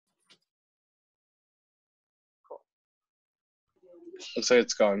Looks like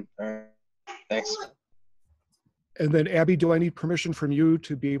it's gone. All right. Thanks. And then Abby, do I need permission from you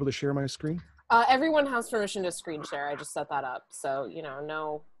to be able to share my screen? Everyone has permission to screen share. I just set that up. So, you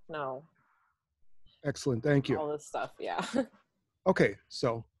know, no. Excellent, thank you. All this stuff, yeah. Okay,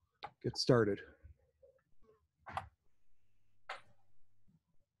 so get started.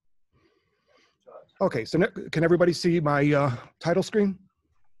 Okay, so can everybody see my title screen?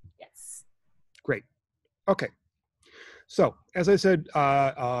 Yes. Great. Okay. So, as I said,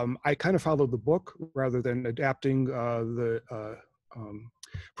 I kind of followed the book rather than adapting the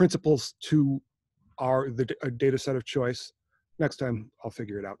principles to the data set of choice. Next time, I'll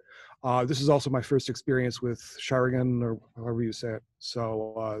figure it out. This is also my first experience with Sharigan, or however you say it.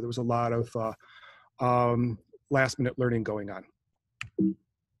 So there was a lot of last-minute learning going on.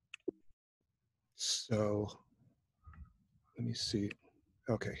 So let me see.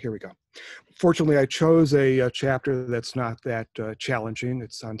 Okay, here we go. Fortunately, I chose a chapter that's not that challenging.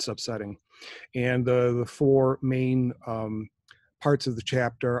 It's on subsetting. And the four main parts of the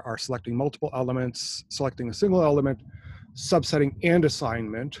chapter are selecting multiple elements, selecting a single element, subsetting and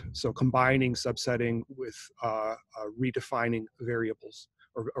assignment, so combining subsetting with redefining variables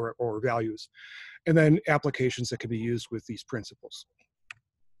or values, and then applications that can be used with these principles.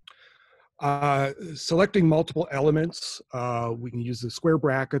 Selecting multiple elements, we can use the square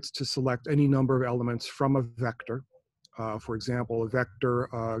brackets to select any number of elements from a vector. For example, a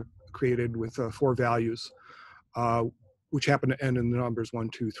vector created with 4 values, which happen to end in the numbers 1,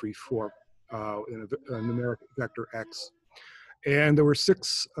 2, 3, 4 in a numeric vector X. And there were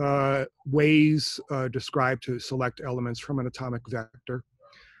 6 ways described to select elements from an atomic vector.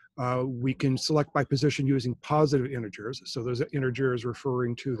 We can select by position using positive integers. So those integers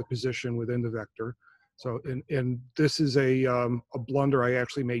referring to the position within the vector. So, and this is a blunder I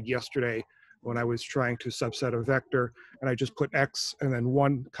actually made yesterday when I was trying to subset a vector, and I just put X and then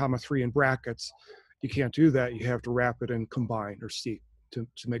 1, 3 in brackets. You can't do that. You have to wrap it in combine or C to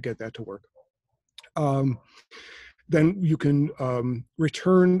get that to work. Then you can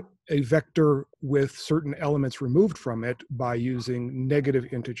return a vector with certain elements removed from it by using negative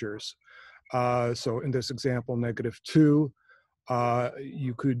integers. So in this example, -2,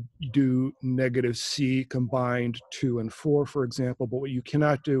 you could do -C combined 2 and 4, for example, but what you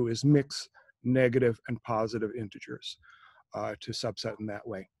cannot do is mix negative and positive integers to subset in that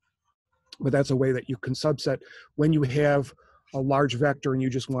way. But that's a way that you can subset when you have a large vector and you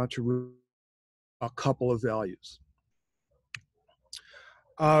just want to a couple of values.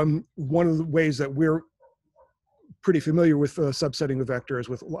 One of the ways that we're pretty familiar with subsetting a vector is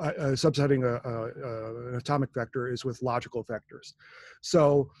with subsetting an atomic vector is with logical vectors.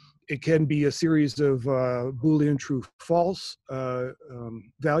 So it can be a series of Boolean true false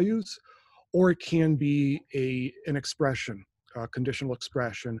values, or it can be an expression, a conditional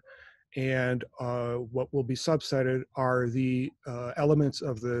expression. And what will be subsetted are the elements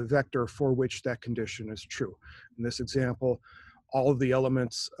of the vector for which that condition is true. In this example, all of the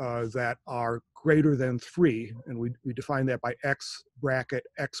elements that are greater than 3, and we define that by X bracket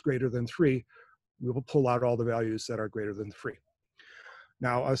X greater than 3, we will pull out all the values that are greater than 3.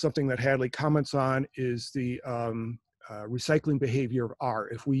 Now, something that Hadley comments on is the recycling behavior of R.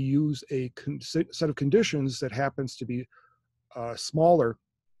 If we use a set of conditions that happens to be smaller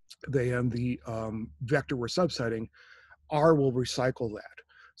than the vector we're subsetting, R will recycle that.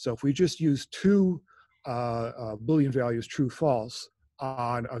 So if we just use 2 Boolean values, true, false,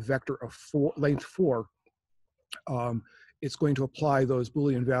 on a vector of length 4, it's going to apply those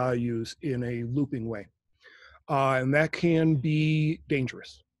Boolean values in a looping way. And that can be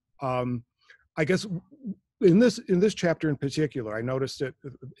dangerous. I guess in this chapter in particular, I noticed it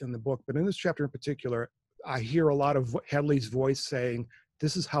in the book, but in this chapter in particular, I hear a lot of Hadley's voice saying,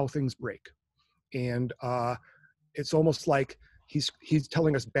 this is how things break. And it's almost like he's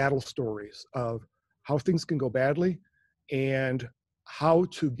telling us battle stories of how things can go badly and how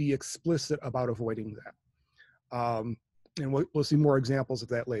to be explicit about avoiding that. And we'll see more examples of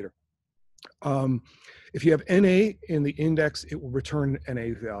that later. If you have NA in the index, it will return an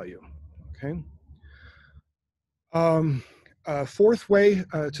NA value, okay? A fourth way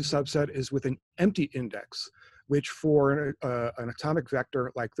to subset is with an empty index, which for an atomic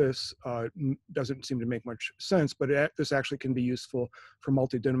vector like this doesn't seem to make much sense, but this actually can be useful for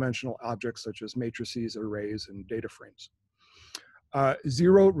multidimensional objects such as matrices, arrays, and data frames.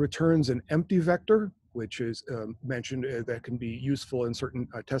 0 returns an empty vector, which is mentioned that can be useful in certain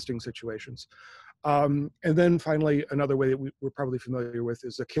testing situations. And then finally, another way that we're probably familiar with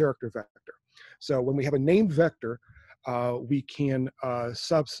is a character vector. So when we have a named vector, we can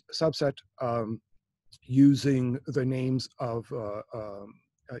subset using the names of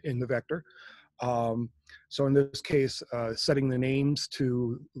in the vector. So in this case, setting the names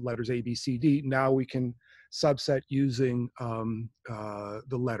to letters A, B, C, D, now we can subset using the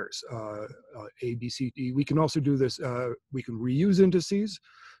letters A, B, C, D. We can also do this, we can reuse indices.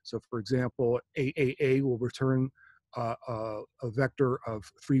 So for example, AAA will return a vector of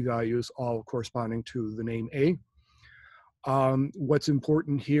 3 values, all corresponding to the name A. What's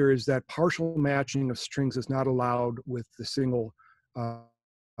important here is that partial matching of strings is not allowed with the single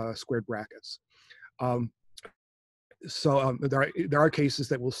squared brackets. There are cases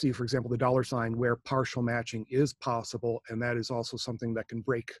that we'll see, for example, the $, where partial matching is possible, and that is also something that can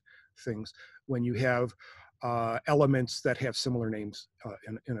break things when you have elements that have similar names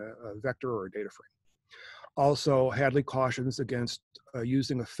in a vector or a data frame. Also, Hadley cautions against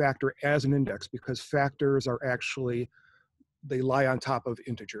using a factor as an index, because factors are actually, they lie on top of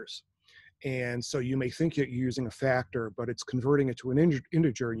integers. And so you may think you're using a factor, but it's converting it to an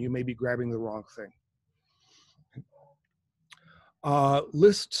integer, and you may be grabbing the wrong thing.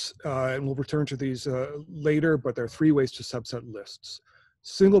 Lists, and we'll return to these later, but there are 3 ways to subset lists.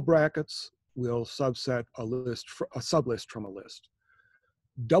 Single brackets will subset a sublist from a list.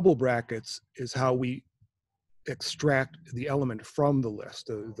 Double brackets is how we extract the element from the list,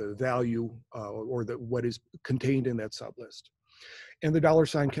 the value or what is contained in that sublist. And the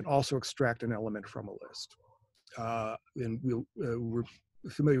 $ can also extract an element from a list. And we're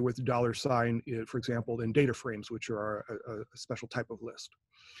familiar with the $, for example, in data frames, which are a special type of list.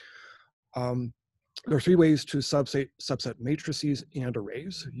 There are 3 ways to subset matrices and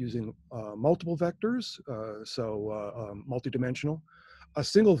arrays using multiple vectors, multidimensional, a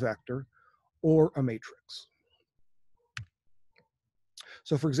single vector, or a matrix.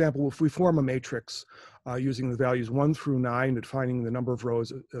 So for example, if we form a matrix using the values 1 through 9, defining the number of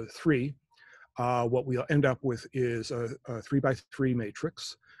rows 3, what we'll end up with is a 3 by 3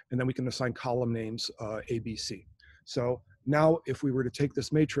 matrix, and then we can assign column names A, B, C. So now if we were to take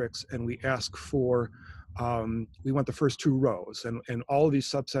this matrix and we ask for, we want the first 2 rows, and all of these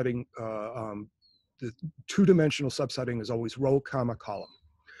subsetting, the 2-dimensional subsetting is always row, comma, column.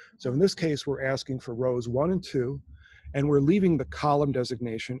 So in this case, we're asking for rows 1 and 2, and we're leaving the column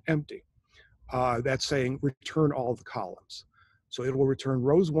designation empty. That's saying return all the columns. So it will return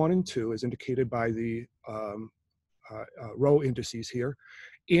rows 1 and 2 as indicated by the row indices here,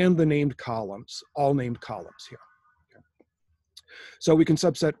 and the named columns, all named columns here. Okay. So we can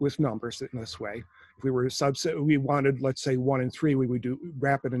subset with numbers in this way. If we were to subset, we wanted, let's say 1 and 3, we would do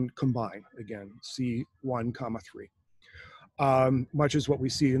rapid and combine, again, C1, comma 3. Much as what we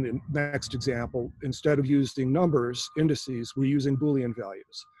see in the next example, instead of using numbers, indices, we're using Boolean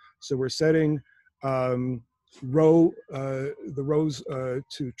values. So we're setting the rows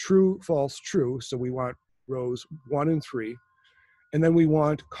to true, false, true. So we want rows 1 and 3. And then we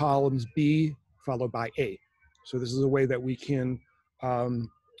want columns B followed by A. So this is a way that we can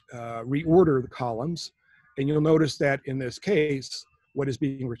reorder the columns. And you'll notice that in this case, what is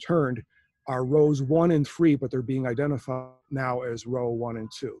being returned are rows 1 and 3, but they're being identified now as row 1 and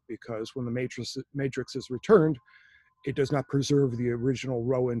 2, because when the matrix is returned, it does not preserve the original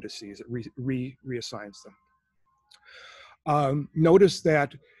row indices. It reassigns them. Notice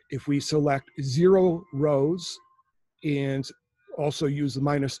that if we select 0 rows and also use the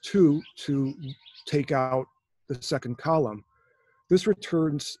 -2 to take out the second column, this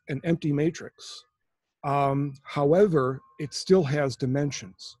returns an empty matrix. However, it still has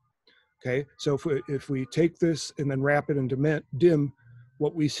dimensions. Okay, so if we take this and then wrap it in dim,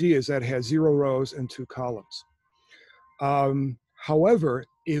 what we see is that it has 0 rows and 2 columns. However,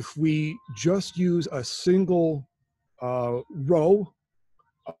 if we just use a single row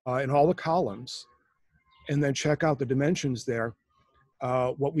in all the columns and then check out the dimensions there,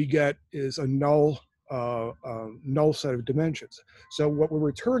 what we get is a null set of dimensions. So what we're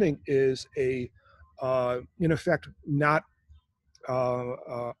returning is in effect, not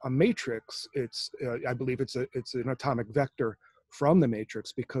a matrix. It's I believe it's an atomic vector from the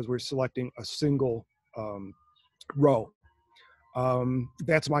matrix, because we're selecting a single row.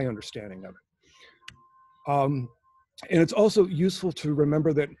 That's my understanding of it. And it's also useful to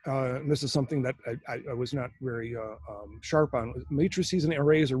remember that, and this is something that I was not very sharp on, matrices and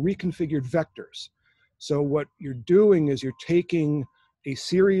arrays are reconfigured vectors. So what you're doing is you're taking a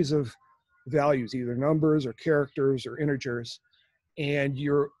series of values, either numbers or characters or integers, and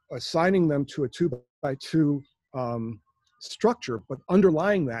you're assigning them to a 2 by 2 structure, but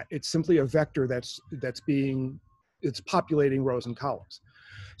underlying that, it's simply a vector it's populating rows and columns.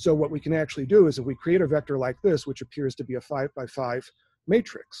 So what we can actually do is, if we create a vector like this, which appears to be a 5 by 5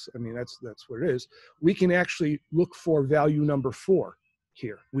 matrix, I mean, that's what it is, we can actually look for value number 4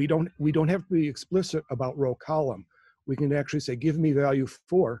 here. We don't have to be explicit about row column. We can actually say, give me value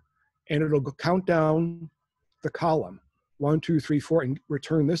 4, and it'll count down the column, 1, 2, 3, 4, and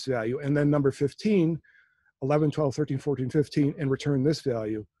return this value. And then number 15, 11, 12, 13, 14, 15, and return this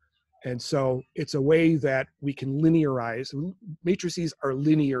value. And so it's a way that we can linearize. Matrices are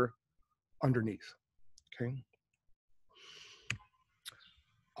linear underneath, okay?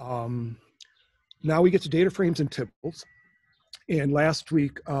 Now we get to data frames and tibbles. And last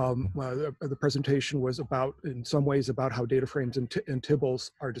week, the presentation was about, in some ways, about how data frames and tibbles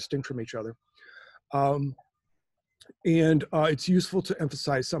are distinct from each other. It's useful to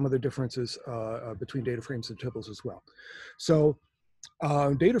emphasize some of the differences between data frames and tibbles as well. So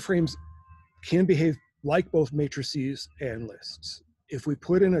data frames can behave like both matrices and lists. If we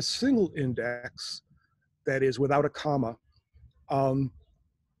put in a single index that is without a comma,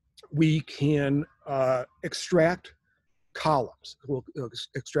 we can extract columns. We'll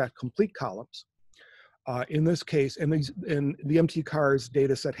extract complete columns. In this case, and the MT-CARS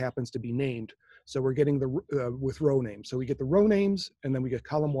data set happens to be named, so we're getting the with row names. So we get the row names, and then we get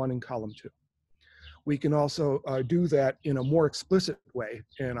column 1 and column 2. We can also do that in a more explicit way,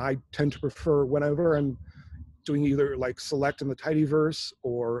 and I tend to prefer, whenever I'm doing either like select in the tidyverse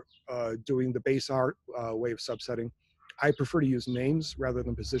or doing the base R way of subsetting, I prefer to use names rather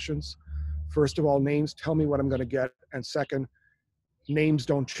than positions. First of all, names tell me what I'm going to get, and second, names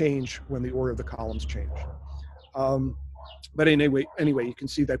don't change when the order of the columns change. But anyway, you can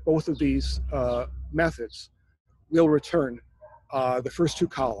see that both of these methods will return the first 2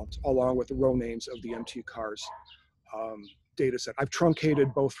 columns along with the row names of the MT-CARS data set. I've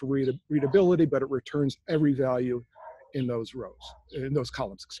truncated both for readability, but it returns every value in those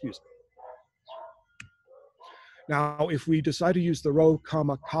columns, excuse me. Now, if we decide to use the row,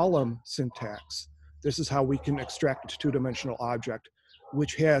 comma, column syntax, this is how we can extract a 2-dimensional object,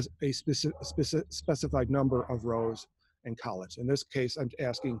 which has a specified number of rows and columns. In this case, I'm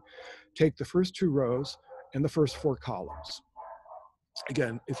asking, take the first 2 rows and the first 4 columns.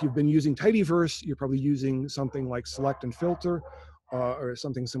 Again, if you've been using tidyverse, you're probably using something like select and filter or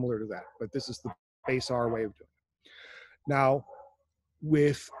something similar to that, but this is the base R way of doing it. Now,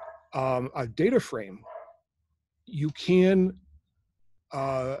 with a data frame, you can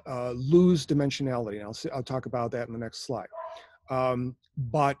lose dimensionality. And I'll talk about that in the next slide.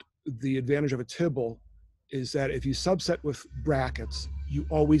 But the advantage of a tibble is that if you subset with brackets, you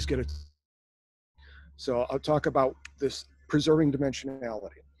always get it. So I'll talk about this preserving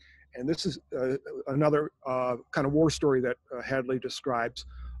dimensionality. And this is another kind of war story that Hadley describes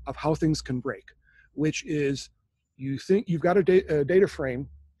of how things can break, which is you think you've got a data frame,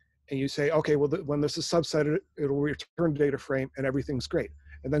 and you say, okay, well, when this is subsetted, it'll return data frame and everything's great.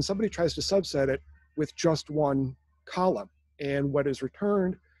 And then somebody tries to subset it with just 1 column. And what is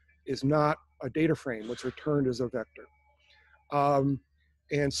returned is not a data frame. What's returned is a vector,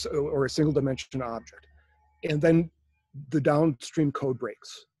 or a single dimension object. And then the downstream code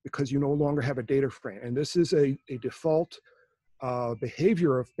breaks because you no longer have a data frame. And this is a default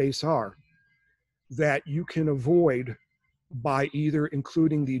behavior of base R that you can avoid by either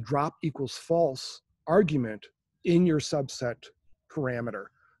including the drop equals false argument in your subset parameter.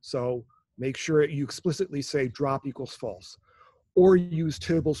 So make sure you explicitly say drop equals false, or use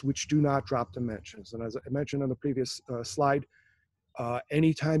tibbles which do not drop dimensions. And as I mentioned on the previous slide,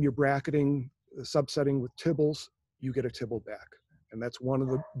 anytime you're bracketing subsetting with tibbles, you get a tibble back. And that's one of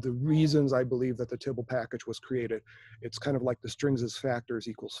the reasons I believe that the tibble package was created. It's kind of like the strings as factors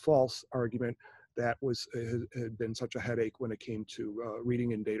equals false argument that had been such a headache when it came to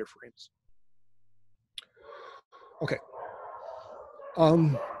reading in data frames. Okay.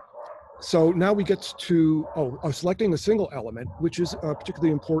 So now we get to selecting a single element, which is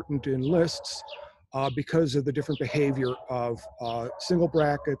particularly important in lists because of the different behavior of single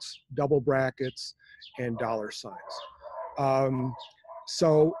brackets, double brackets, and $signs.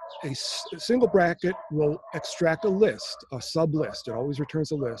 So a single bracket will extract a list, a sublist. It always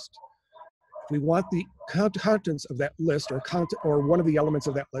returns a list. If we want the contents of that list or one of the elements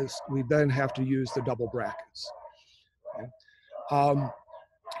of that list, we then have to use the double brackets. Okay?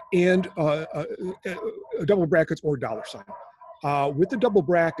 Double brackets or $sign. With the double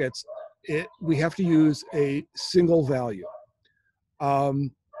brackets, we have to use a single value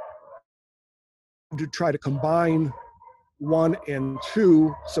to try to combine 1 and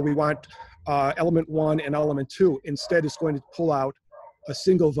 2. So we want element 1 and element 2. Instead, it's going to pull out a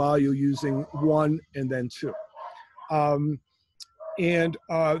single value using 1 and then 2.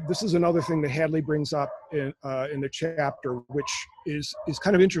 This is another thing that Hadley brings up in the chapter, which is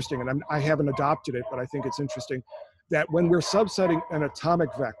kind of interesting, and I haven't adopted it, but I think it's interesting that when we're subsetting an atomic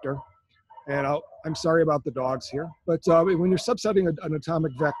vector, and I'm sorry about the dogs here, but when you're subsetting an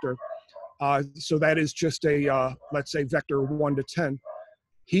atomic vector, so that is just a, let's say, vector 1 to 10,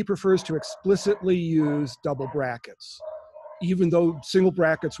 he prefers to explicitly use double brackets. Even though single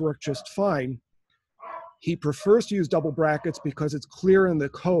brackets work just fine, he prefers to use double brackets because it's clear in the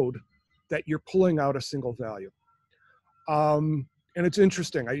code that you're pulling out a single value. And it's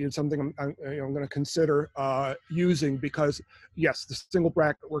interesting. It's something I'm going to consider using because, yes, the single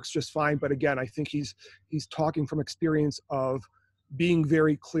bracket works just fine. But again, I think he's talking from experience of being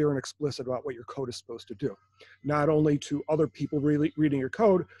very clear and explicit about what your code is supposed to do, not only to other people really reading your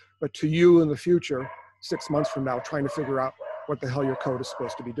code, but to you in the future, 6 months from now, trying to figure out what the hell your code is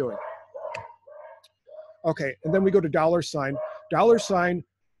supposed to be doing. Okay, and then we go to $. $,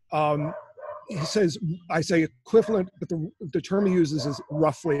 he says, I say equivalent, but the term he uses is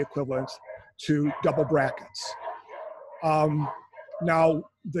roughly equivalent to double brackets. Now,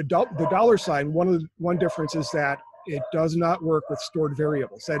 the $, one difference is that it does not work with stored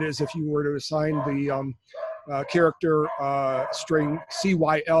variables. That is, if you were to assign the character string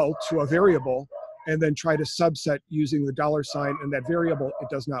CYL to a variable and then try to subset using the $, and that variable, it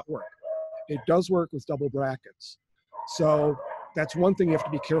does not work. It does work with double brackets. So that's one thing you have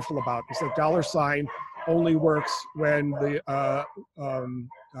to be careful about, is that $, only works when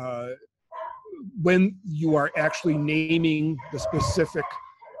when you are actually naming the specific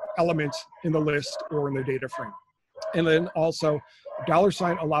element in the list or in the data frame. And then also,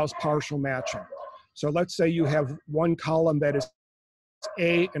 $, allows partial matching. So let's say you have one column that is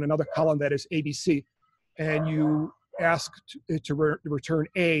A and another column that is ABC, and you ask it to return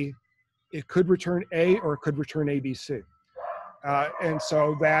A. It could return A or it could return ABC. And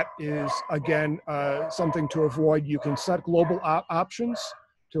so that is, again, something to avoid. You can set global options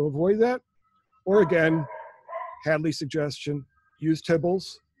to avoid that. Or again, Hadley's suggestion, use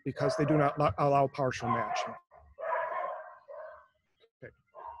tibbles because they do not allow partial matching. Okay.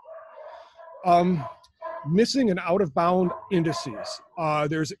 Missing and out of bound indices.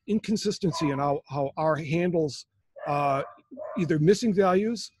 There's inconsistency in how R handles either missing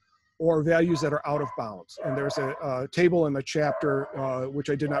values or values that are out of bounds. And there's a table in the chapter,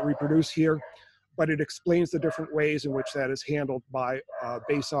 which I did not reproduce here, but it explains the different ways in which that is handled by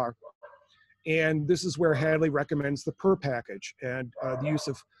base R. And this is where Hadley recommends the per package and the use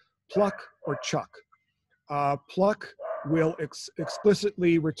of pluck or chuck. Pluck will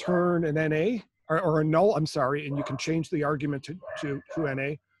explicitly return an NA, or a null, I'm sorry, and you can change the argument to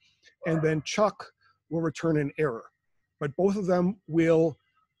NA. And then chuck will return an error. But both of them will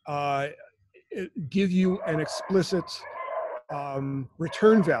give you an explicit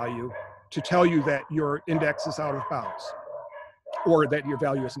return value to tell you that your index is out of bounds or that your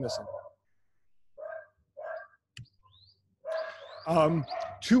value is missing.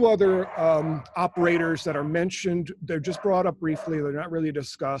 Two other operators that are mentioned, they're just brought up briefly, they're not really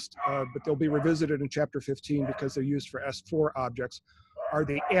discussed, but they'll be revisited in chapter 15 because they're used for S4 objects, are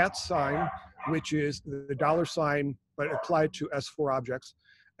the @ sign, which is the $, but applied to S4 objects,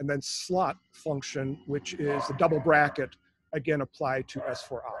 and then slot function, which is the double bracket, again applied to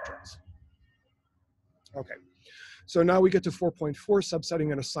S4 objects. Okay, so now we get to 4.4,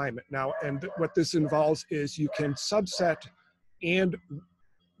 subsetting an assignment. Now, and what this involves is you can subset and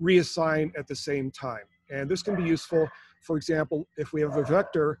reassign at the same time. And this can be useful, for example, if we have a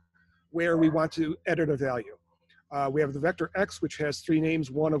vector where we want to edit a value. We have the vector X, which has 3 names,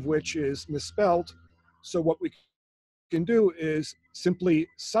 one of which is misspelled. So what we can do is simply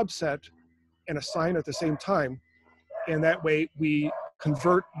subset and assign at the same time. And that way we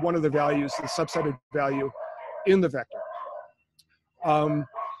convert one of the values, the subsetted value, in the vector.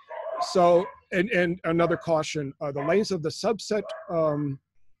 And another caution, the length of the subset,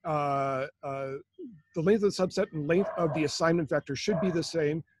 and length of the assignment vector should be the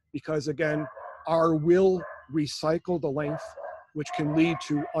same because, again, R will recycle the length, which can lead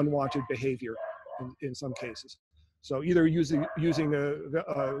to unwanted behavior in some cases. So either using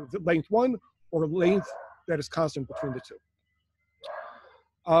length 1 or length that is constant between the two.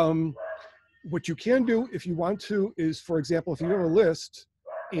 What you can do if you want to is, for example, if you have a list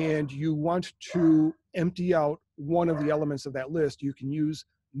and you want to empty out one of the elements of that list, you can use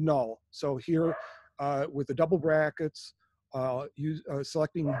null. So here, with the double brackets,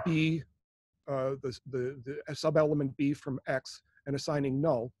 selecting B, the sub-element B from X, and assigning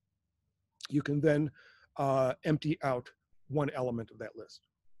null, you can then empty out one element of that list.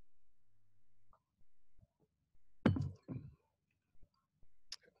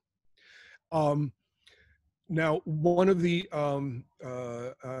 Now, one of the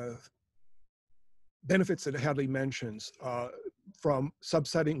benefits that Hadley mentions from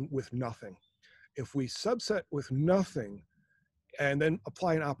subsetting with nothing. If we subset with nothing and then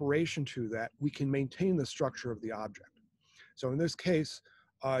apply an operation to that, we can maintain the structure of the object. So in this case,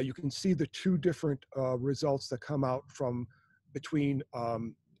 you can see the two different results that come out from between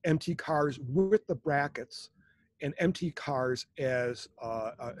empty cars with the brackets and empty cars as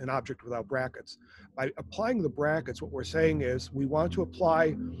an object without brackets. By applying the brackets, what we're saying is we want to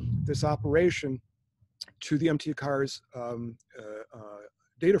apply this operation to the empty cars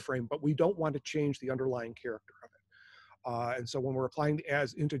data frame, but we don't want to change the underlying character of it. And so when we're applying the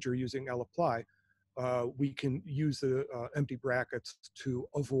as integer using lapply, we can use the empty brackets to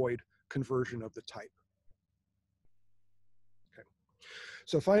avoid conversion of the type. Okay.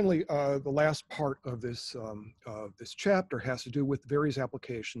 So finally, the last part of this chapter has to do with various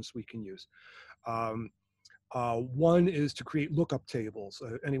applications we can use. One is to create lookup tables.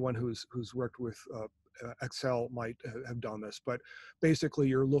 Anyone who's worked with Excel might have done this, but basically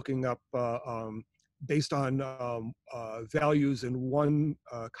you're looking up based on values in one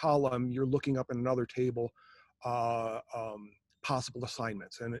column, you're looking up in another table possible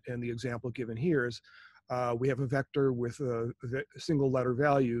assignments. And the example given here is we have a vector with single letter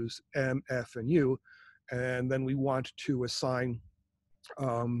values, M, F, and U, and then we want to assign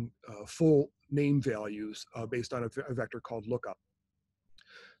full name values based on a vector called lookup.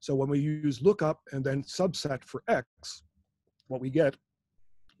 So when we use lookup and then subset for X, what we get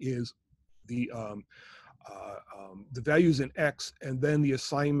is the values in X and then the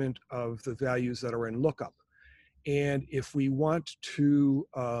assignment of the values that are in lookup. And if we want to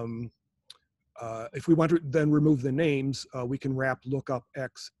then remove the names, we can wrap lookup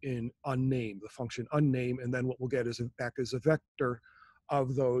X in unnamed, the function unnamed, and then what we'll get is back as a vector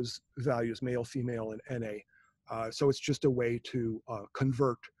of those values, male, female, and NA. So it's just a way to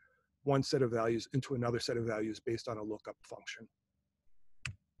convert one set of values into another set of values based on a lookup function.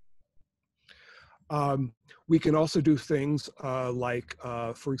 We can also do things like,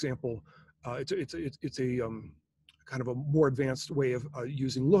 for example, it's a kind of a more advanced way of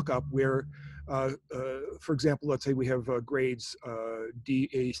using lookup where, for example, let's say we have grades D,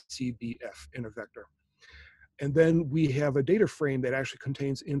 A, C, B, F in a vector. And then we have a data frame that actually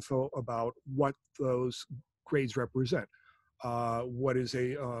contains info about what those grades represent. What is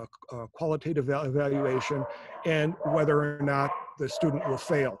a qualitative evaluation and whether or not the student will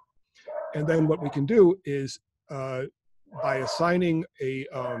fail. And then what we can do is by assigning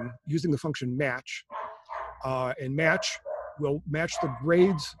using the function match, and match will match the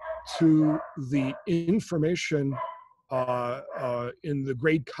grades to the information in the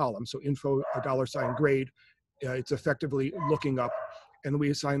grade column. So info $, grade, it's effectively looking up, and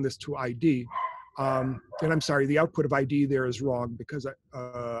we assign this to ID. And I'm sorry, the output of ID there is wrong because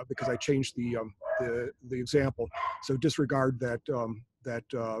I changed the example. So disregard that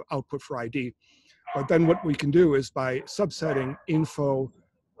output for ID. But then what we can do is by subsetting info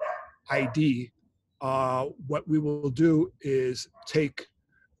ID, what we will do is take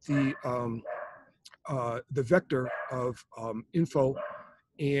the vector of info,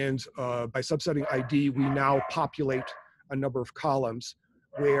 and by subsetting ID, we now populate a number of columns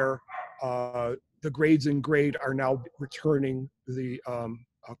where the grades in grade are now returning the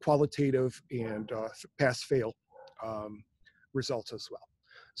qualitative and pass-fail results as well.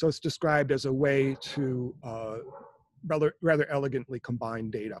 So it's described as a way to rather elegantly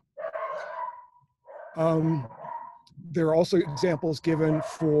combine data. There are also examples given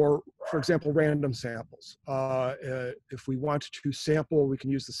for example, random samples. If we want to sample, we can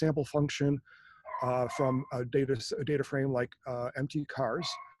use the sample function from a data frame like empty cars.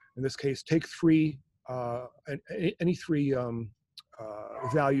 In this case, take any three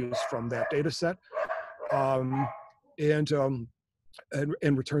values from that data set and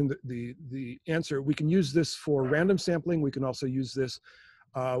return the answer. We can use this for random sampling. We can also use this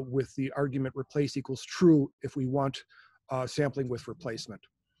with the argument replace equals true if we want sampling with replacement.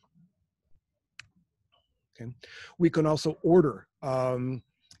 Okay. We can also order.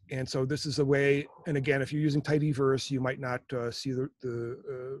 And so this is a way, and again, if you're using tidyverse, you might not see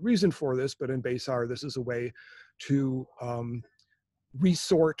the reason for this, but in base R, this is a way to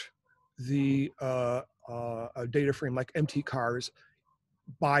resort the data frame like empty cars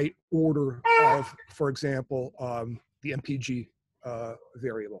by order of, for example, the MPG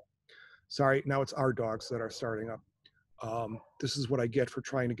variable. Sorry, now it's our dogs that are starting up. This is what I get for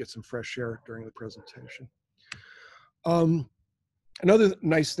trying to get some fresh air during the presentation. Another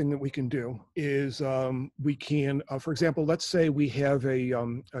nice thing that we can do is we can, for example, let's say we have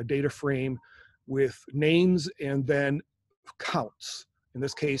a data frame with names and then counts. In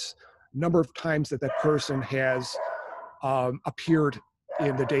this case, number of times that that person has appeared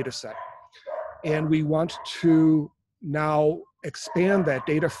in the data set. And we want to now expand that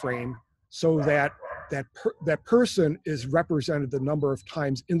data frame so that that person is represented the number of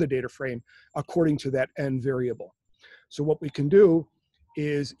times in the data frame according to that n variable. So what we can do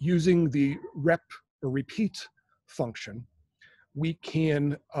is, using the rep or repeat function, we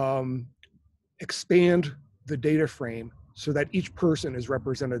can expand the data frame so that each person is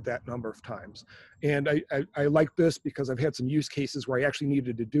represented that number of times. And I like this because I've had some use cases where I actually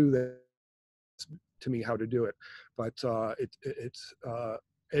needed to do that to me how to do it. But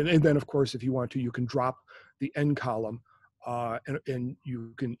and then of course, if you want to, you can drop the n column and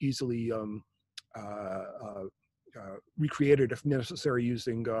you can easily recreate it if necessary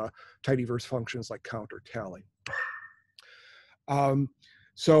using tidyverse functions like count or tally.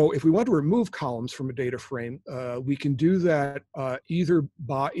 So if we want to remove columns from a data frame, we can do that either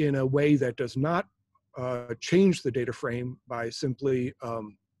in a way that does not change the data frame by simply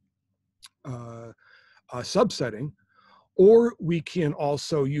subsetting, or we can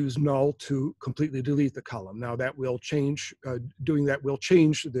also use null to completely delete the column. Now that will change, doing that will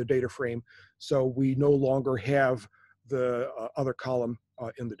change the data frame, so we no longer have the other column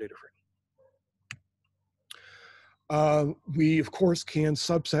in the data frame. We, of course, can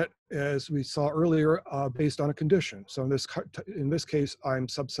subset, as we saw earlier, based on a condition. So in this case, I'm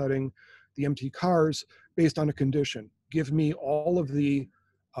subsetting the empty cars based on a condition. Give me all of the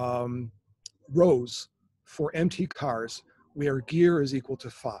rows for empty cars where gear is equal to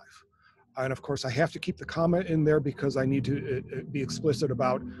 5. And of course, I have to keep the comma in there because I need to be explicit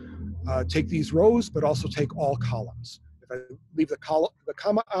about take these rows, but also take all columns. If I leave the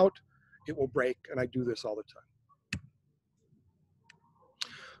comma out, it will break, and I do this all the time.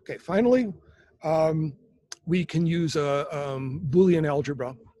 Okay, finally, we can use a Boolean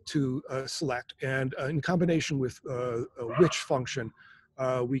algebra to select, and in combination with a which function,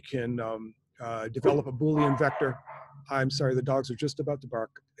 we can develop a Boolean vector. I'm sorry, the dogs are just about to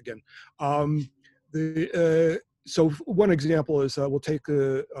bark again. So one example is we'll take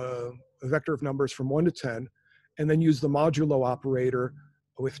a vector of numbers from 1 to 10, and then use the modulo operator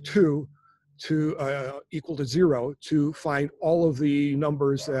with 2 to equal to 0 to find all of the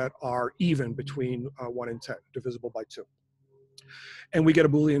numbers that are even between 1 and 10, divisible by 2. And we get a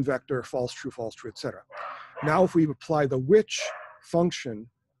Boolean vector, false, true, etc. Now if we apply the which function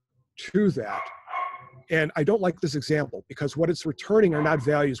to that, and I don't like this example because what it's returning are not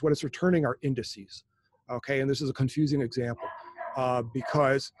values, what it's returning are indices. Okay, and this is a confusing example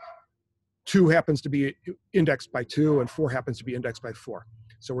because 2 happens to be indexed by 2 and 4 happens to be indexed by 4.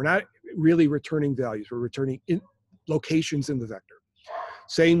 So we're not really returning values, we're returning locations in the vector.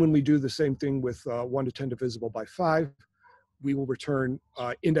 Same when we do the same thing with 1 to 10 divisible by 5, we will return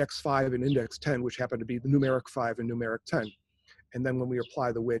index 5 and index 10, which happen to be the numeric 5 and numeric 10. And then when we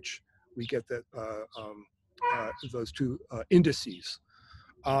apply the which, we get that those two indices.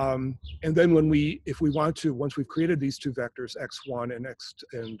 And then if we want to, once we've created these two vectors, x1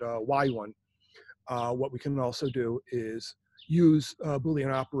 and y1, what we can also do is use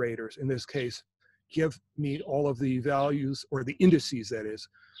Boolean operators. In this case, give me all of the values, or the indices that is,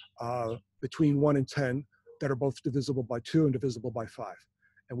 between 1 and 10 that are both divisible by 2 and divisible by 5.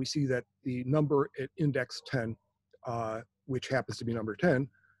 And we see that the number at index 10, which happens to be number 10,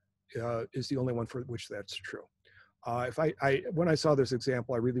 is the only one for which that's true. When I saw this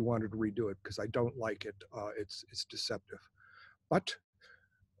example, I really wanted to redo it because I don't like it. It's deceptive. But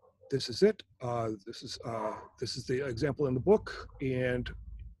this is it. This is the example in the book, and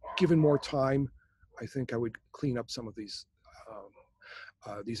given more time, I think I would clean up some of these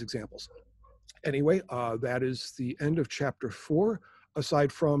examples. Anyway, that is the end of chapter 4.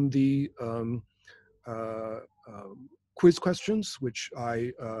 Aside from the quiz questions, which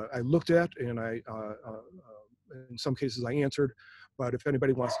I looked at, and in some cases I answered, but if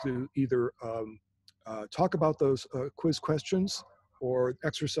anybody wants to either talk about those quiz questions or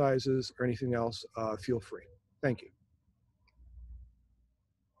exercises or anything else, feel free. Thank you.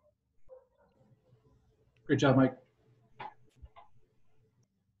 Great job, Mike.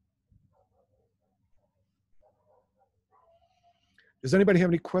 Does anybody have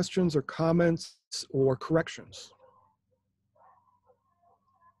any questions or comments or corrections?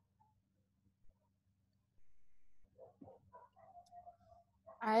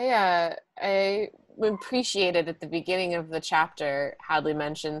 I appreciated at the beginning of the chapter, Hadley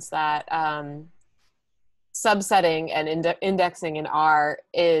mentions that subsetting and indexing in R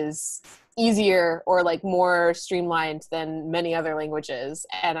is easier or like more streamlined than many other languages.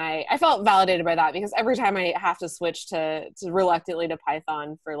 And I felt validated by that, because every time I have to switch to reluctantly to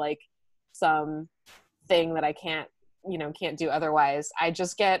Python for like some thing that I can't do otherwise, I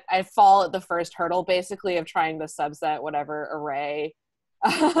fall at the first hurdle basically of trying to subset whatever array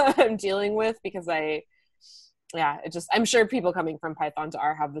I'm dealing with, because I'm sure people coming from Python to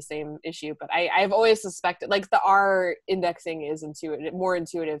R have the same issue, but I've always suspected like the R indexing is more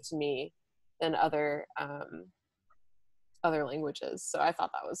intuitive to me than other languages. So I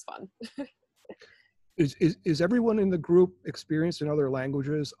thought that was fun. Is everyone in the group experienced in other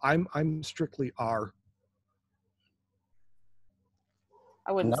languages? I'm strictly R.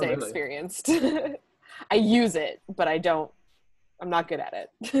 I wouldn't Not say really. experienced. I use it, but I'm not good at it.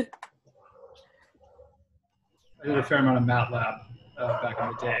 I did a fair amount of MATLAB back in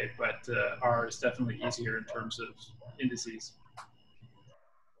the day, but R is definitely easier in terms of indices.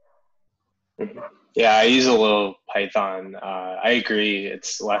 Yeah, I use a little Python. I agree. I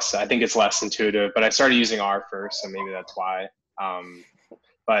think it's less intuitive, but I started using R first, so maybe that's why.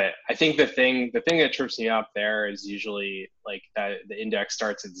 But I think the thing that trips me up there is usually like that the index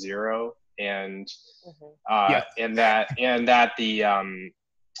starts at 0, and and that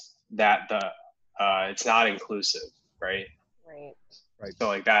it's not inclusive, right? Right. So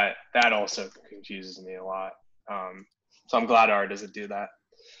like that also confuses me a lot. So I'm glad R doesn't do that.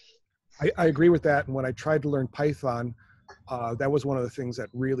 I agree with that. And when I tried to learn Python, that was one of the things that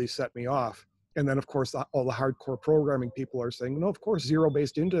really set me off. And then, of course, all the hardcore programming people are saying, no, of course,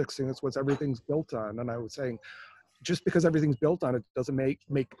 zero-based indexing is what everything's built on. And I was saying, just because everything's built on it doesn't mean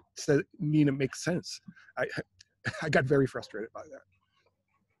it makes sense. I got very frustrated by that.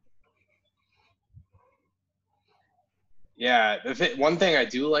 Yeah, one thing I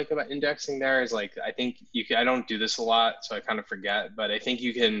do like about indexing there is like I think I don't do this a lot, so I kind of forget, but I think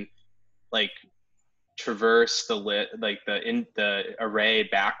you can like traverse the array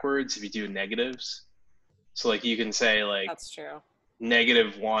backwards if you do negatives. So like you can say like That's true.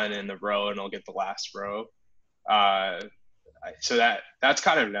 -1 in the row and it'll get the last row. So that's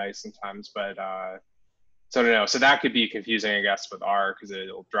kind of nice sometimes, but so I don't know. So that could be confusing, I guess, with R, because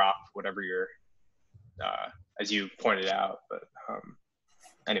it'll drop whatever you're as you pointed out. But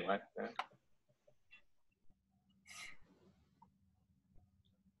anyway. Yeah.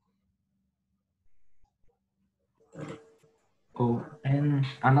 Oh, and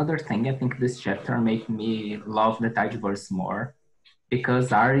another thing, I think this chapter made me love the tidyverse more,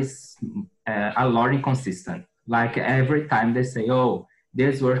 because R is a lot inconsistent. Like every time they say, oh,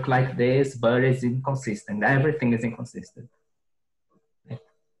 this work like this, but it's inconsistent. Everything is inconsistent.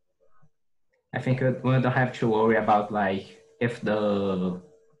 I think we don't have to worry about like if the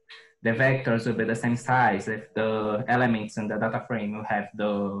vectors will be the same size, if the elements in the data frame will have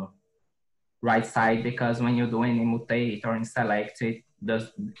the right side, because when you do any mutate or in select, it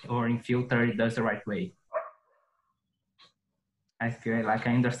does, or in filter, it does the right way. I feel like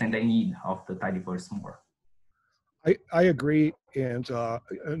I understand the need of the tidyverse more. I agree. And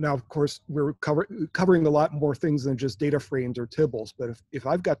now, of course, we're covering a lot more things than just data frames or tibbles. But if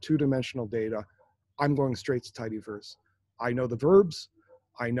I've got two-dimensional data, I'm going straight to tidyverse. I know the verbs.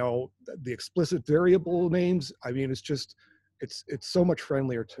 I know the explicit variable names. I mean, it's so much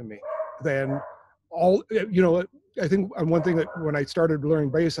friendlier to me than all, I think one thing that when I started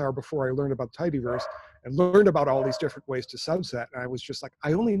learning BaseR before I learned about tidyverse and learned about all these different ways to subset, and I was just like,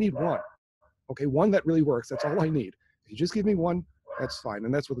 I only need one. Okay, one that really works. That's all I need. If you just give me one, that's fine.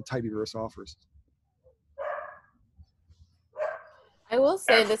 And that's what the tidyverse offers. I will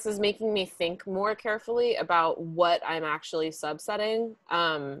say this is making me think more carefully about what I'm actually subsetting.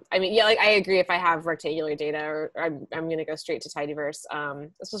 I mean, yeah, like I agree if I have rectangular data, or I'm going to go straight to tidyverse,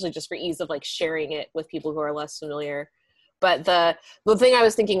 especially just for ease of like sharing it with people who are less familiar. But the thing I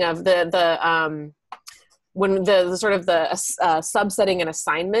was thinking of, when the sort of the subsetting an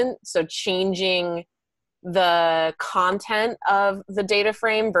assignment, so changing the content of the data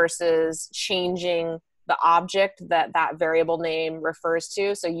frame versus changing the object that variable name refers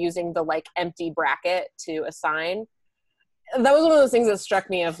to, so using the like empty bracket to assign. That was one of those things that struck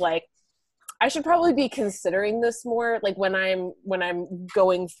me of like, I should probably be considering this more, like when I'm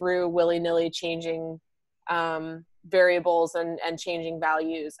going through willy-nilly changing variables and changing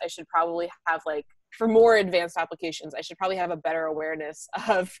values. I should probably have, like, for more advanced applications, I should probably have a better awareness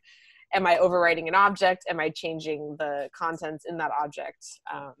of, am I overwriting an object? Am I changing the contents in that object?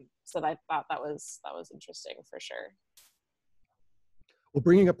 So I thought that was interesting for sure. Well,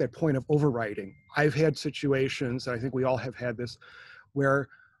 bringing up that point of overwriting, I've had situations, and I think we all have had this, where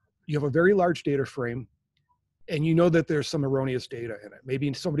you have a very large data frame and you know that there's some erroneous data in it.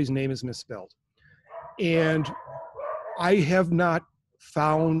 Maybe somebody's name is misspelled. And I have not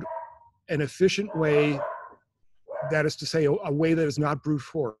found an efficient way, that is to say, a way that is not brute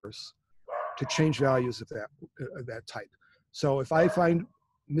force, to change values of that type. So if I find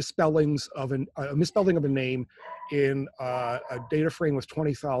misspellings of a misspelling of a name in a data frame with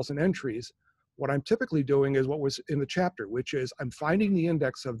 20,000 entries, what I'm typically doing is what was in the chapter, which is I'm finding the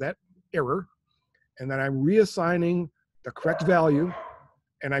index of that error, and then I'm reassigning the correct value,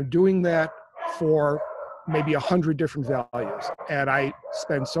 and I'm doing that for maybe 100 different values. And I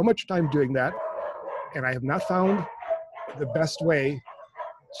spend so much time doing that, and I have not found the best way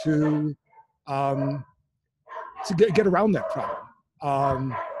to get around that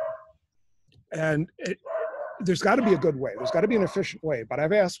problem. There's got to be a good way. There's got to be an efficient way. But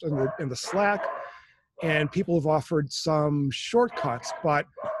I've asked in the Slack, and people have offered some shortcuts, but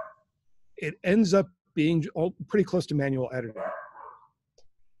it ends up being pretty close to manual editing.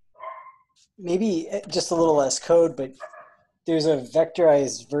 Maybe just a little less code, but there's a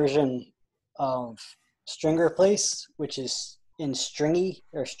vectorized version of string replace, which is in stringy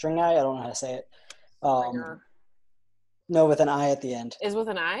or stringi. I don't know how to say it. No, with an I at the end. Is with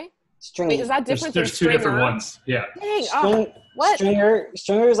an I? Stringy. Wait, is that different than There's two different ones. Yeah. Dang, what? Stringer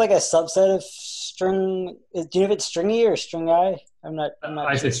is like a subset of string. Do you know if it's stringy or stringi? I'm not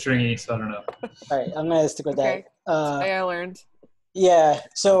I sure. say stringy, so I don't know. All right, I'm gonna stick with Okay. that. I learned. Yeah.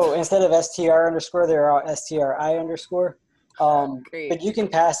 So instead of str underscore, there are stri underscore. Great. But you can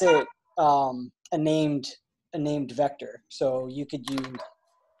pass it a named vector. So you could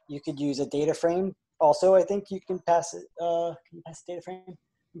use a data frame. Also, I think you can pass it. Can you pass a data frame?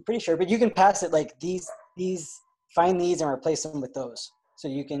 I'm pretty sure, but you can pass it like these. Find these and replace them with those. So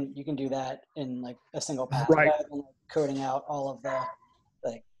you can do that in like a single pass, Right. rather than like coding out all of the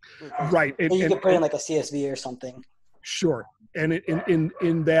like. Right. So you could put in like a CSV or something. Sure. And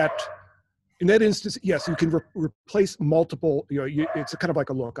in that instance, yes, you can replace multiple. It's kind of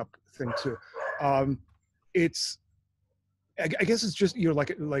like a lookup thing too. I guess it's just like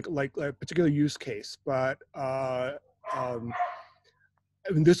a particular use case, but I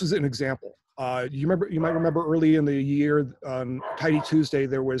mean, this is an example. You might remember early in the year on Tidy Tuesday,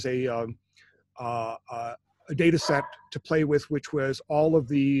 there was a data set to play with, which was all of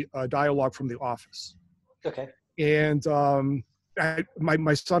the dialogue from The Office. Okay. And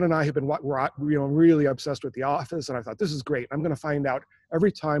my son and I have been really obsessed with The Office, and I thought, this is great. I'm going to find out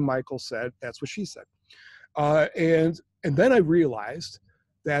every time Michael said, "That's what she said." And then I realized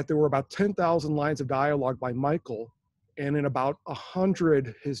that there were about 10,000 lines of dialogue by Michael, and in about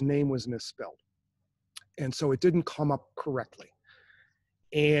 100, his name was misspelled. And so it didn't come up correctly.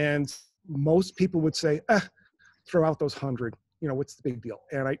 And most people would say, throw out those 100, what's the big deal?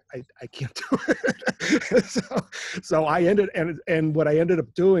 And I can't do it. so I and what I ended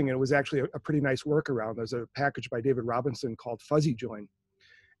up doing, and it was actually a pretty nice workaround, there's a package by David Robinson called Fuzzy Join.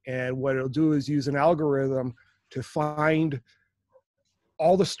 And what it'll do is use an algorithm to find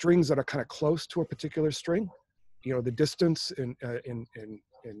all the strings that are kind of close to a particular string, the distance in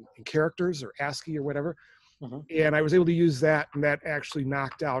characters or ASCII or whatever. Mm-hmm. And I was able to use that, and that actually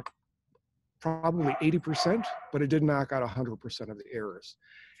knocked out probably 80%, but it did knock out 100% of the errors.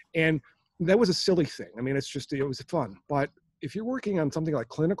 And that was a silly thing. I mean, it was fun. But if you're working on something like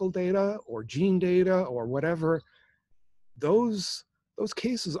clinical data or gene data or whatever, those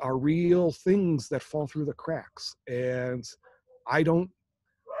cases are real things that fall through the cracks. And I don't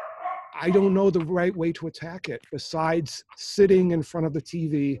know the right way to attack it besides sitting in front of the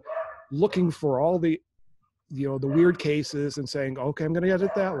TV, looking for all the weird cases and saying, okay, I'm going to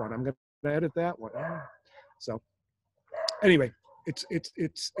edit that one. I'm going to edit that one. So anyway, it's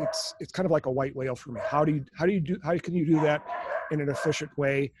kind of like a white whale for me. How can you do that in an efficient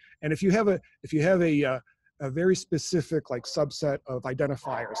way? And if you have a very specific like subset of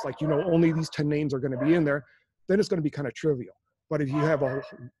identifiers, like, only these 10 names are going to be in there, then it's going to be kind of trivial. But if you have a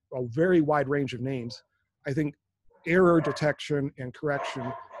very wide range of names, I think error detection and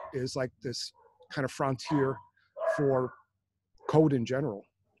correction is like this kind of frontier for code in general.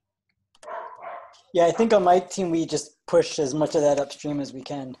 Yeah, I think on my team, we just push as much of that upstream as we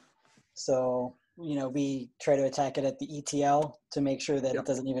can. So, we try to attack it at the ETL to make sure that it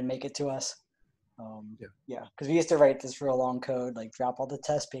doesn't even make it to us. Because we used to write this real long code, like drop all the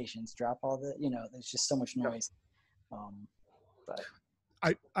test patients, drop all the, there's just so much noise. But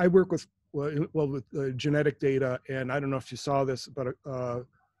I work with genetic data, and I don't know if you saw this, but a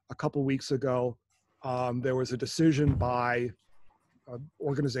couple weeks ago, there was a decision by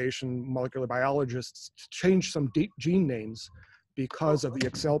organization, molecular biologists, to change some gene names because of the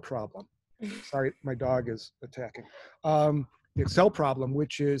Excel problem. Sorry, my dog is attacking. The Excel problem,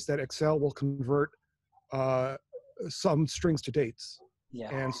 which is that Excel will convert some strings to dates.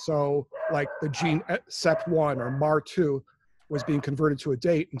 Yeah. And so like the gene SEP1 or MAR2 was being converted to a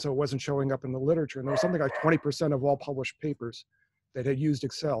date, and so it wasn't showing up in the literature. And there was something like 20% of all published papers that had used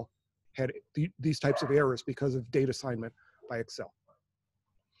Excel had these types of errors because of date assignment by Excel.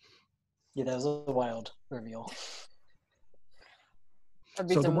 Yeah, that was a wild reveal. That'd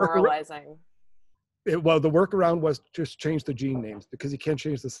be So demoralizing. Well, the workaround was just change the gene names because you can't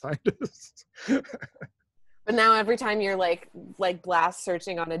change the scientists. But now every time you're like blast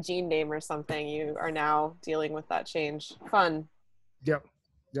searching on a gene name or something, you are now dealing with that change. Fun. Yep.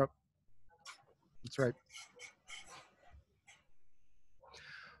 That's right.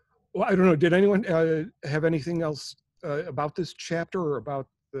 Well, I don't know. Did anyone have anything else about this chapter or about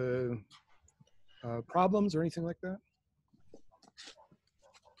the problems or anything like that?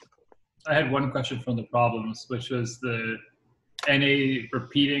 I had one question from the problems, which was the NA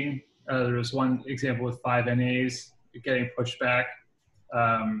repeating. There was one example with 5 NAs getting pushed back.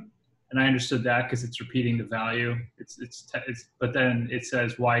 And I understood that because it's repeating the value. But then it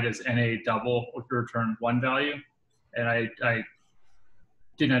says, why does NA double or return 1 value? And I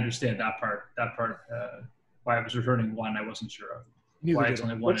didn't understand that part. Why it was returning 1, I wasn't sure of. Neither why did it's I.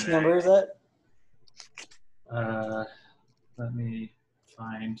 only 1 Which NA. number is that? Let me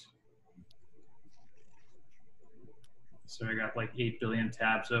find. So I got like 8 billion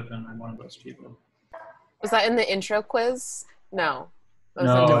tabs open. I'm one of those people. Was that in the intro quiz? No. That was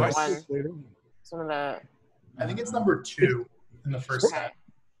No, a No, different I one. see it later. It's one of the. I think it's number 2 in the first Okay. set.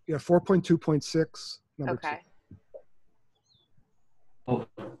 Yeah, 4.2.6, number 2. Okay. Oh,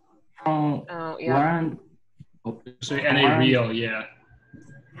 Oh, yeah. one, So NA real, yeah.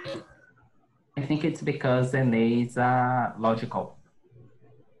 I think it's because NAs are logical.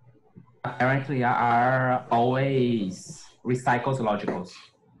 Apparently are always recycles logicals.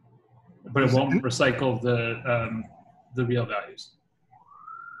 But it won't recycle the real values.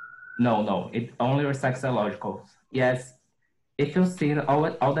 No, it only recycles the logicals. Yes, if you see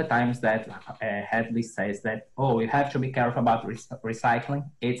all the times that Hadley says that, oh, you have to be careful about recycling,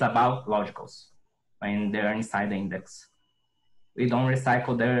 it's about logicals when they're inside the index. We don't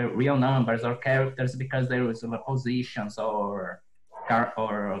recycle the real numbers or characters because there is positions or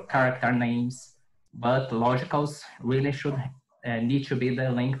character names, but logicals really should need to be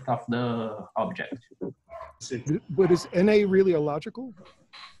the length of the object. But is NA really illogical?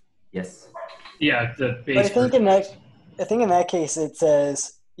 Yes. Yeah, the But base. I think in that case it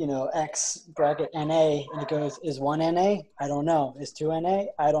says, X bracket NA, and it goes, is 1 NA? I don't know. Is 2 NA?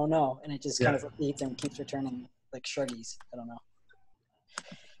 I don't know. And it just kind of repeats and keeps returning like shruggies. I don't know.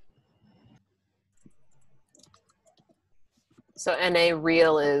 So NA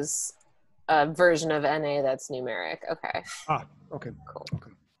real is a version of NA that's numeric. Okay. Ah, okay. Cool.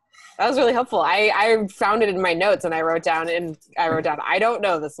 Okay. That was really helpful. I found it in my notes and I wrote down, I don't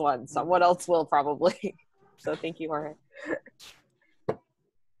know this one. Someone else will probably. So thank you, Jorge.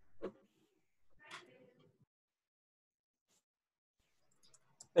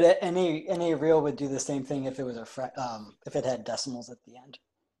 But NA real would do the same thing if it was if it had decimals at the end.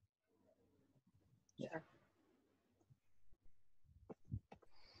 Yeah.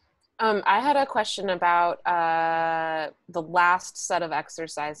 I had a question about the last set of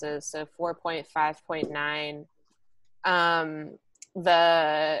exercises, so 4.5.9.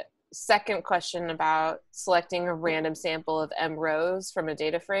 The second question about selecting a random sample of M rows from a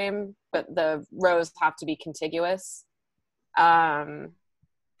data frame, but the rows have to be contiguous. Yeah,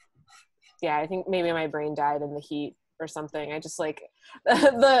 I think maybe my brain died in the heat or something. I just like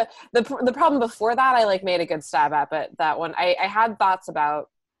the problem before that I like made a good stab at, but that one I had thoughts about.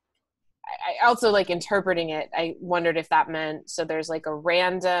 I also like interpreting it. I wondered if that meant, so there's like a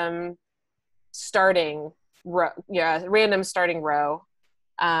random starting row, random starting row.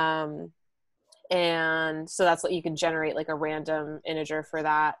 And so that's what you can generate, like a random integer for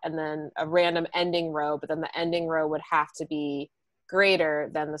that. And then a random ending row, but then the ending row would have to be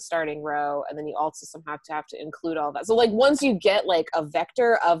greater than the starting row. And then you also have to include all that. So like once you get like a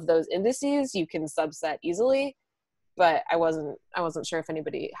vector of those indices, you can subset easily. But I wasn't sure if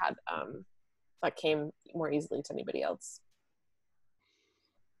anybody had that came more easily to anybody else.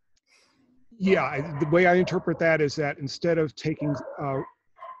 Yeah, the way I interpret that is that instead of taking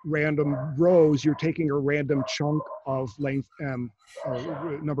random rows, you're taking a random chunk of length M,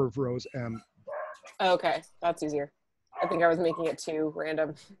 or number of rows M. Okay, that's easier. I think I was making it too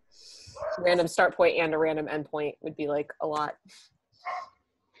random. Random start point and a random end point would be like a lot.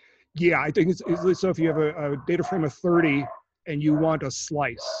 Yeah, I think it's so if you have a data frame of 30 and you want a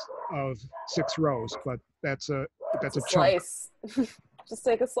slice, of 6 rows, but that's a chunk. Slice. Just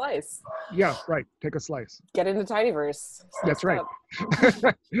take a slice. Yeah, right. Take a slice. Get into Tidyverse. That's right.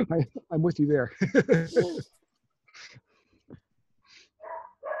 I'm with you there.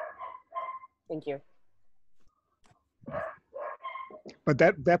 Thank you. But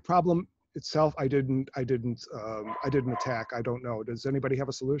that problem itself, I didn't attack. I don't know. Does anybody have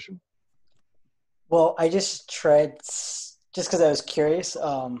a solution? Well, I just tried, just because I was curious.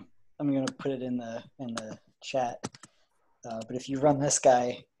 I'm going to put it in the chat. But if you run this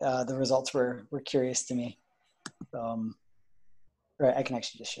guy, the results were curious to me. Right, I can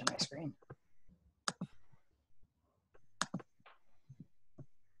actually just share my screen.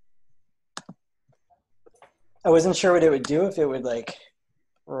 I wasn't sure what it would do, if it would like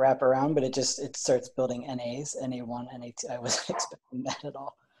wrap around, but it starts building NAs, NA1, NA2. I wasn't expecting that at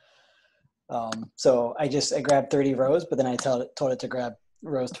all. So I grabbed 30 rows, but then I told it to grab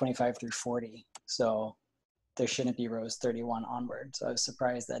rows 25 through 40. So there shouldn't be rows 31 onward. So I was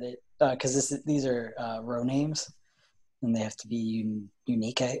surprised that it, because these are row names and they have to be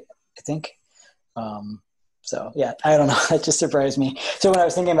unique, I think. So yeah, I don't know, that just surprised me. So when I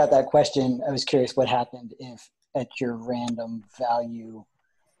was thinking about that question, I was curious what happened if at your random value,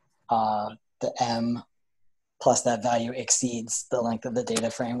 the M plus that value exceeds the length of the data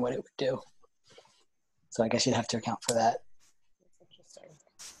frame, what it would do. So I guess you'd have to account for that. That's interesting.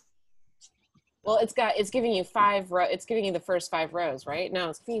 Well, it's giving you 5 rows. It's giving you the first 5 rows, right? No,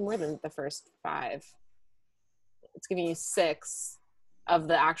 it's giving you more than the first 5. It's giving you 6 of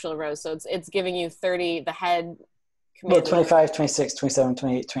the actual rows. So it's giving you 30, the head. Well, 25, 26, 27,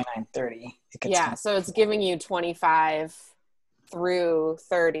 28, 29, 30. Yeah, so it's giving you 25 through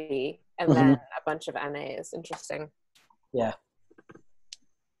 30 and then a bunch of NAs. Interesting. Yeah.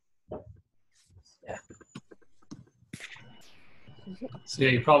 Yeah. So yeah,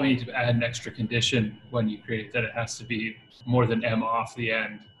 you probably need to add an extra condition when you create that it has to be more than M off the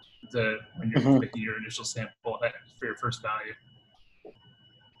end when you're making your initial sample for your first value.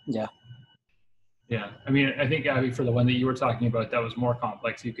 Yeah. Yeah, I mean, I think, Abby, for the one that you were talking about, that was more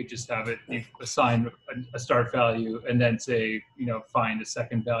complex. You could just have it, you assign a start value and then say, find a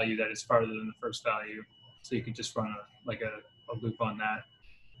second value that is farther than the first value. So you could just run a loop on that.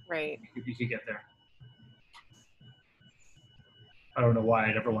 Right. You could get there. I don't know why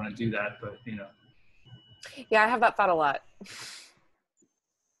I'd ever want to do that, but Yeah, I have that thought a lot.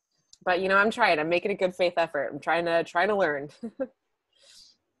 But I'm trying. I'm making a good faith effort. I'm trying to learn.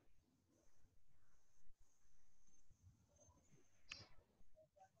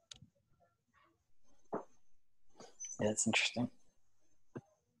 Yeah, it's interesting.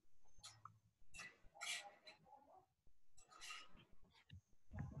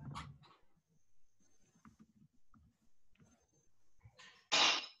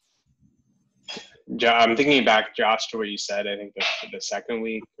 I'm thinking back, Josh, to what you said, I think the second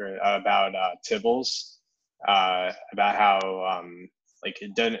week about Tibbles, about how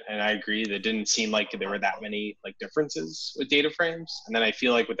it didn't, and I agree, that it didn't seem like there were that many differences with data frames. And then I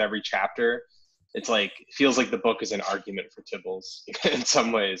feel like with every chapter, it's it feels like the book is an argument for Tibbles in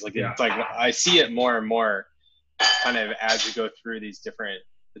some ways. It's I see it more and more kind of as we go through the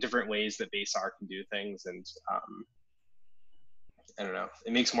different ways that base R can do things. And I don't know,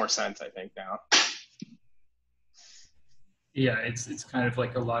 it makes more sense, I think, now. Yeah, it's kind of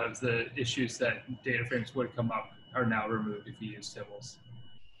like a lot of the issues that data frames would come up are now removed if you use Tibbles.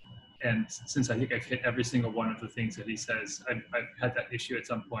 And since I think I've hit every single one of the things that he says, I've had that issue at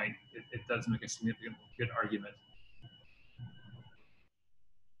some point. It does make a significant good argument.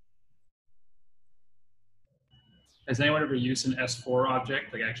 Has anyone ever used an S4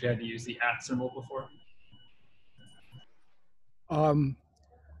 object? Actually had to use the @ symbol before?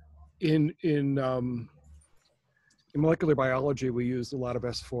 In molecular biology, we used a lot of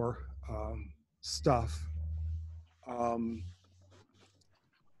S4 stuff.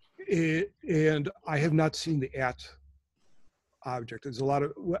 And I have not seen the @ object. There's a lot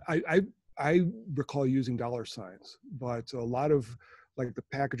of, I recall using $signs, but a lot of the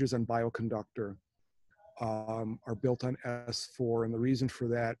packages on Bioconductor are built on S4. And the reason for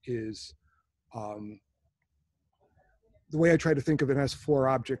that is the way I try to think of an S4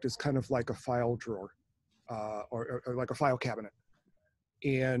 object is kind of like a file drawer. Or like a file cabinet.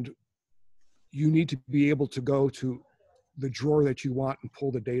 And you need to be able to go to the drawer that you want and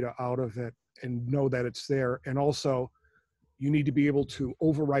pull the data out of it and know that it's there. And also, you need to be able to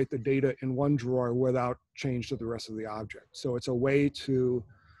overwrite the data in one drawer without change to the rest of the object. So it's a way to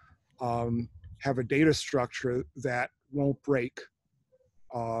have a data structure that won't break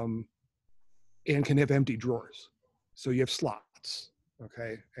and can have empty drawers. So you have slots.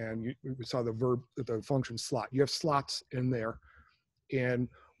 okay? And we saw the function slot. You have slots in there, and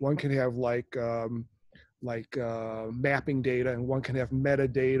one can have mapping data, and one can have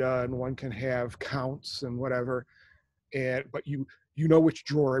metadata, and one can have counts and whatever. But you know which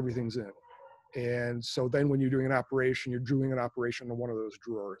drawer everything's in. And so then when you're doing an operation, you're doing an operation in one of those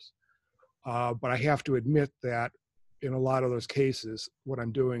drawers. But I have to admit that in a lot of those cases, what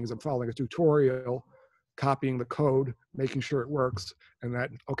I'm doing is I'm following a tutorial, copying the code, making sure it works, and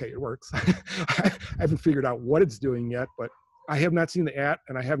okay, it works. I haven't figured out what it's doing yet, but I have not seen the @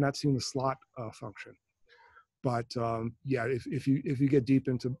 and I have not seen the slot function. But yeah, if you get deep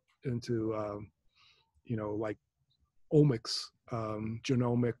into like omics,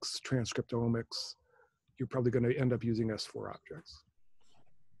 genomics, transcriptomics, you're probably going to end up using S4 objects.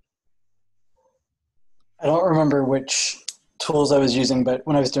 I don't remember which tools I was using, but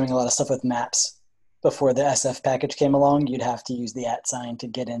when I was doing a lot of stuff with maps before the SF package came along, you'd have to use the @ sign to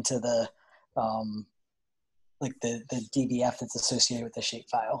get into the like the DBF that's associated with the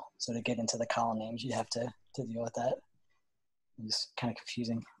shapefile. So to get into the column names, you'd have to deal with that. It's kind of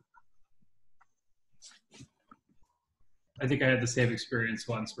confusing. I think I had the same experience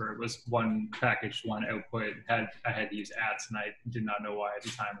once where it was one package, one output. I had to use ats, and I did not know why at the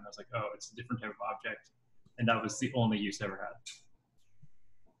time. And I was like, oh, it's a different type of object. And that was the only use I ever had.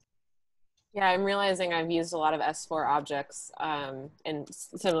 Yeah, I'm realizing I've used a lot of S4 objects, and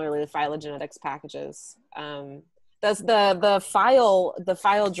similarly the phylogenetics packages. The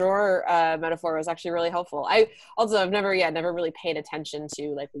file drawer metaphor was actually really helpful. I've never really paid attention to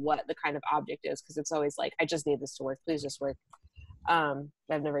like what the kind of object is, because it's always like, I just need this to work, please just work. I've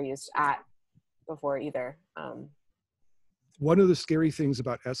never used @ before either. One of the scary things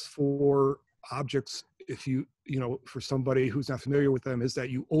about S4 objects, if for somebody who's not familiar with them, is that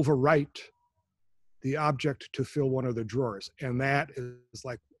you overwrite the object to fill one of the drawers, and that is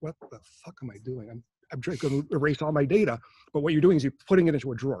like, what the fuck am I doing? I'm going to erase all my data, but what you're doing is you're putting it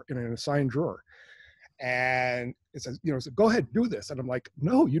into a drawer, in an assigned drawer. And it says, so go ahead, do this. And I'm like,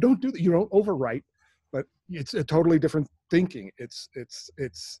 no, you don't do that. You don't overwrite, but it's a totally different thinking.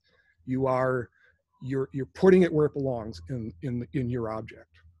 You're putting it where it belongs in your object.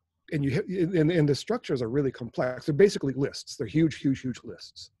 And and the structures are really complex. They're basically lists. They're huge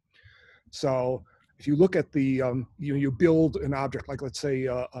lists. So if you look at the, you build an object, like let's say,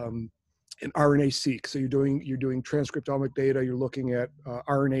 an RNA-seq. So you're doing transcriptomic data, you're looking at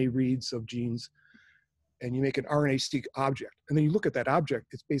RNA reads of genes, and you make an RNA-seq object. And then you look at that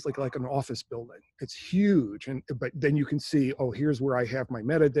object, it's basically like an office building. It's huge, but then you can see, oh, here's where I have my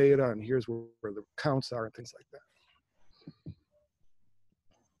metadata, and here's where the counts are, and things like that.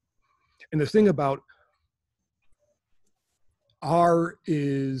 And the thing about R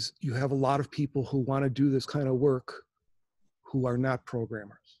is you have a lot of people who want to do this kind of work who are not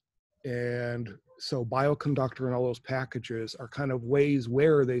programmers. And so bioconductor and all those packages are kind of ways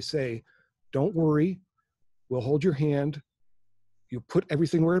where they say, don't worry, we'll hold your hand. You put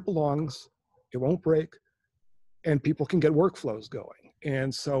everything where it belongs. It won't break. And people can get workflows going.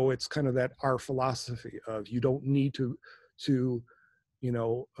 And so it's kind of that R philosophy of you don't need to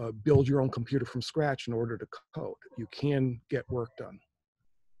build your own computer from scratch in order to code. You can get work done.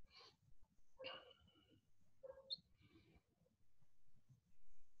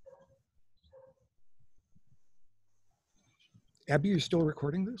 Abby, you're still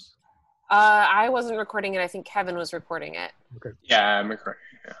recording this? I wasn't recording it. I think Kevin was recording it. Okay. Yeah, I'm recording.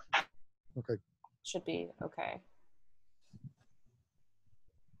 Yeah. Okay. Should be okay.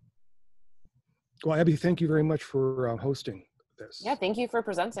 Well, Abby, thank you very much for hosting this. Yeah, thank you for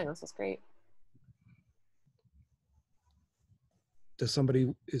presenting. This is great. Is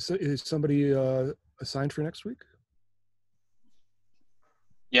somebody assigned for next week?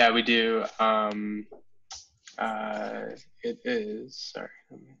 Yeah, we do. It is, sorry.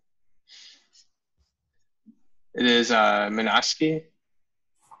 It is Minaski.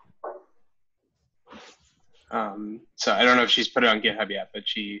 So I don't know if she's put it on GitHub yet, but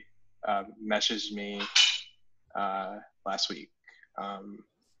she messaged me last week. Let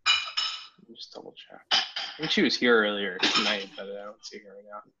me just double check. I think she was here earlier tonight, but I don't see her right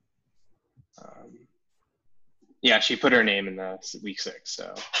now. Yeah, she put her name in the week 6,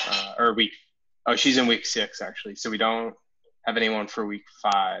 so she's in week 6 actually. So we don't have anyone for week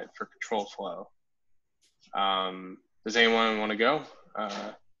 5 for control flow. Does anyone want to go?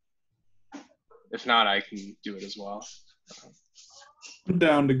 If not, I can do it as well. I'm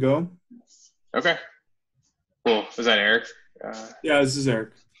down to go. Okay. Cool. Was that Eric? Yeah, this is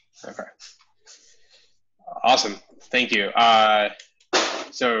Eric. Okay. Awesome. Thank you.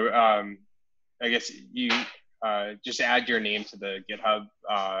 So I guess just add your name to the GitHub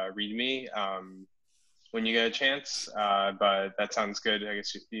README when you get a chance. But that sounds good. I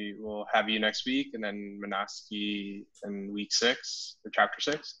guess we'll have you next week, and then Manaski in week 6 or chapter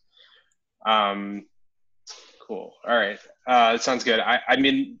 6. Cool. All right. It sounds good. I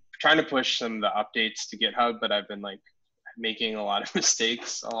mean, trying to push some of the updates to GitHub, but I've been like making a lot of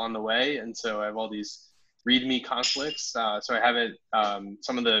mistakes along the way, and so I have all these README conflicts. So I haven't.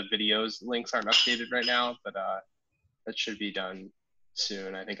 Some of the videos links aren't updated right now, but that should be done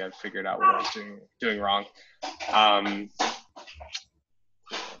soon. I think I've figured out what I was doing wrong. All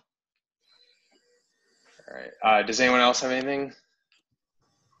right. Does anyone else have anything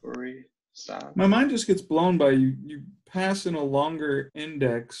before we stop? My mind just gets blown by you pass in a longer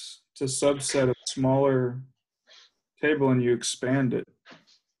index to subset a smaller table and you expand it.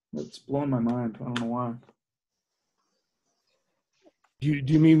 That's blown my mind. I don't know why. Do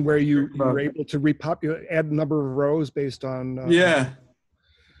you mean where you were able to add a number of rows based on yeah.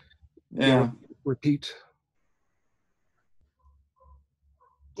 repeat?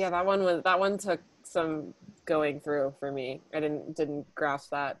 Yeah, that one took some going through for me. I didn't grasp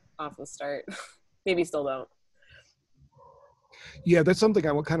that off the start. Maybe still don't. Yeah, that's something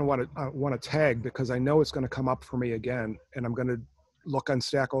I kind of want to tag, because I know it's going to come up for me again, and I'm going to look on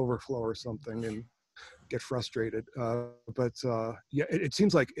Stack Overflow or something and get frustrated. But yeah, it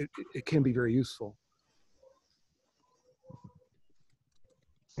seems like it can be very useful.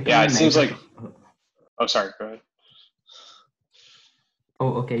 Yeah, it seems like. Oh, sorry. Go ahead.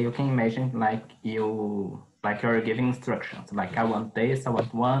 Oh, okay. You can imagine like you're giving instructions. Like I want this, I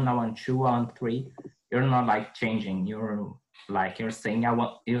want 1, I want 2, I want 3. You're not like changing. You're saying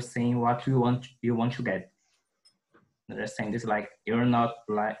what you want to get. They're saying this like you're not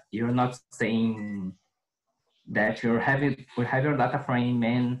saying that we have your data frame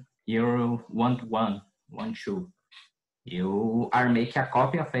and you want 1, 2. You are making a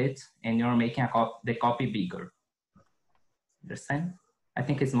copy of it and you're making the copy bigger. Understand? I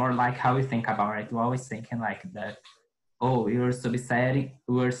think it's more like how we think about it. We're always thinking like that. Oh, we're subsetting,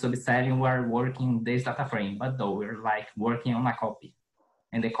 we're working this data frame, but no, we're like working on a copy,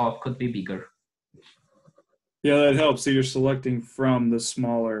 and the copy could be bigger. Yeah, that helps. So you're selecting from the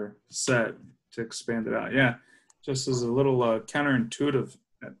smaller set to expand it out. Yeah, just as a little counterintuitive.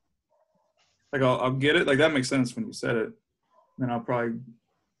 Like I'll get it. Like that makes sense when you said it. Then I'll probably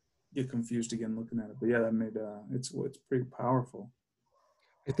get confused again looking at it. But yeah, that made it's pretty powerful.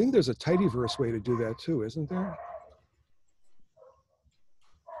 I think there's a tidyverse way to do that too, isn't there?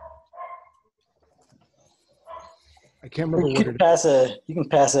 I can't remember what it is. You can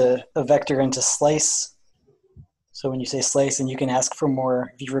pass a vector into slice. So when you say slice and you can ask for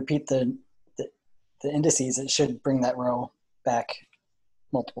more, if you repeat the indices, it should bring that row back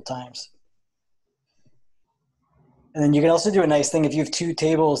multiple times. And then you can also do a nice thing if you have 2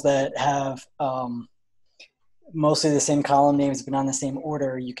 tables that have mostly the same column names but not in the same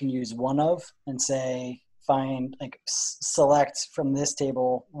order. You can use one of and say select from this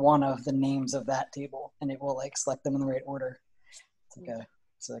table one of the names of that table, and it will like select them in the right order.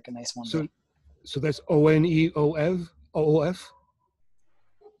 It's like a nice one. So that's ONEOF?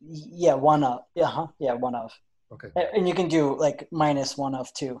 Yeah, one of. Yeah, one of. Okay. And you can do like -1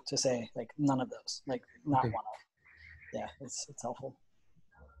 of 2 to say like none of those, like not okay. one of. Yeah, it's helpful.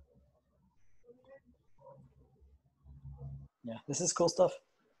 Yeah, this is cool stuff.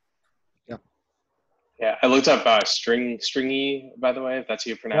 Yeah. Yeah, I looked up stringy, by the way, if that's how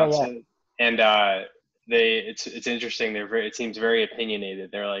you pronounce it. And it's interesting. It seems very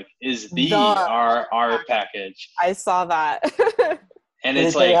opinionated. They're like, is the R package. I saw that. And Did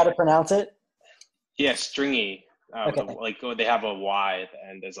it's they tell like, you how to pronounce it? Yeah, stringy. Okay. Like they have a Y at the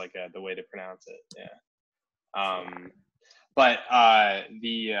end as like the way to pronounce it. Yeah. But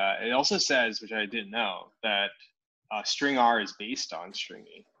it also says, which I didn't know, that string R is based on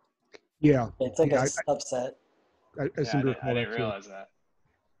stringy. Yeah. It's like a subset. I didn't realize that.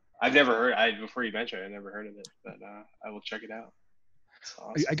 I've never heard. Before you mentioned it, I never heard of it, but I will check it out.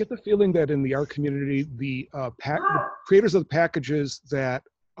 Awesome. I get the feeling that in the R community, the creators of the packages that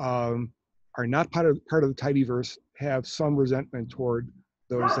are not part of the tidyverse have some resentment toward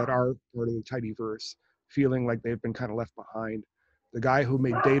those that are part of the tidyverse, feeling like they've been kind of left behind. The guy who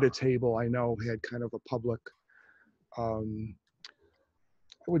made data table, I know, had kind of a public, I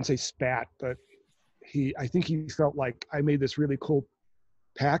wouldn't say spat, but I think he felt like I made this really cool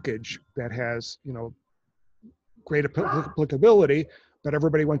package that has, great applicability, but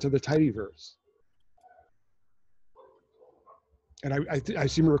everybody went to the tidyverse. And I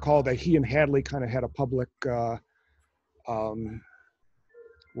seem to recall that he and Hadley kind of had a public,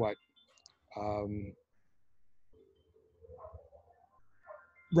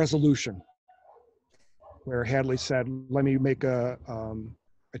 resolution, where Hadley said, let me make a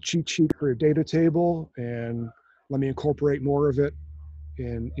cheat sheet for a data table and let me incorporate more of it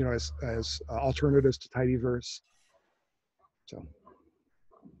in, you know, as alternatives to tidyverse. So.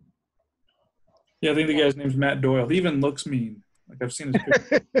 Yeah, I think the guy's name's Matt Doyle. He even looks mean. Like I've seen his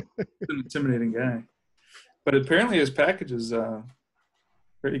picture. He's an intimidating guy. But apparently his package is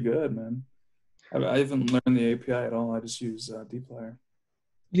pretty good, man. I haven't learned the API at all. I just use dplyr.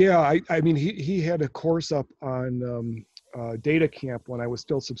 Yeah, I mean, he had a course up on Data Camp when I was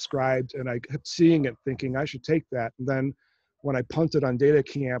still subscribed, and I kept seeing it thinking I should take that. And then when I punted on Data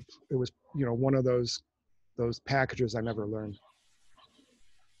Camp, it was, you know, one of those packages I never learned.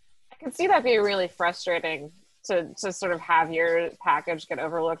 I can see that being really frustrating to sort of have your package get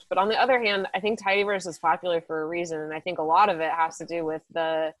overlooked. But on the other hand, I think tidyverse is popular for a reason. And I think a lot of it has to do with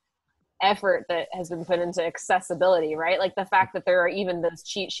the effort that has been put into accessibility, right? Like the fact that there are even those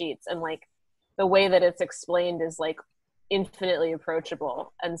cheat sheets and like the way that it's explained is like infinitely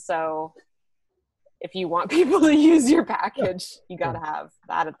approachable. And so if you want people to use your package, you got to have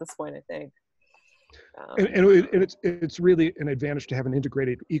that at this point, I think. And it's really an advantage to have an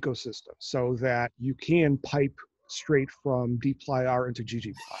integrated ecosystem so that you can pipe straight from dplyr into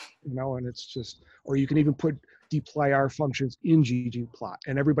ggplot, you know, and it's just, or you can even put dplyr functions in ggplot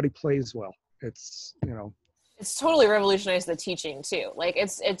and everybody plays well. It's, you know. It's totally revolutionized the teaching too. Like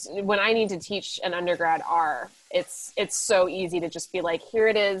it's when I need to teach an undergrad R, it's so easy to just be like, here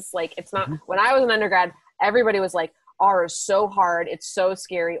it is. Like it's not, when I was an undergrad, everybody was like, R is so hard. It's so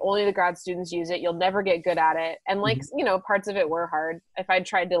scary. Only the grad students use it. You'll never get good at it. And like, you know, parts of it were hard. If I'd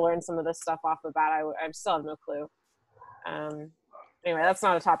tried to learn some of this stuff off the bat, I still have no clue. Anyway, that's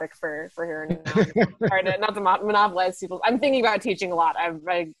not a topic for here and now. Sorry, not to monopolize people. I'm thinking about teaching a lot. I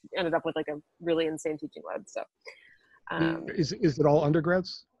ended up with like a really insane teaching load. So, is it all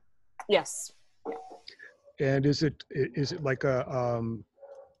undergrads? Yes. And is it like a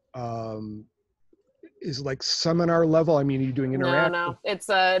is it like seminar level? I mean, are you doing interactive? No. It's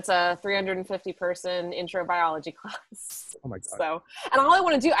a 350 person intro biology class. Oh my God. So, and all I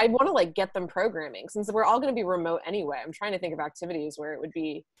want to do, I want to like get them programming since we're all going to be remote anyway. I'm trying to think of activities where it would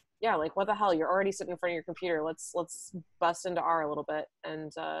be, yeah, like what the hell? You're already sitting in front of your computer. Let's bust into R a little bit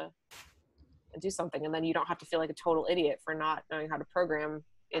and do something. And then you don't have to feel like a total idiot for not knowing how to program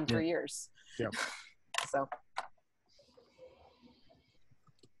in 3 years. Yeah. So.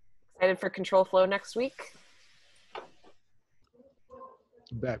 Excited for control flow next week.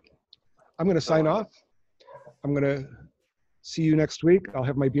 Bet. I'm going to sign off. I'm going to see you next week. I'll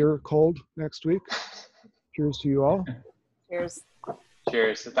have my beer cold next week. Cheers to you all. Cheers.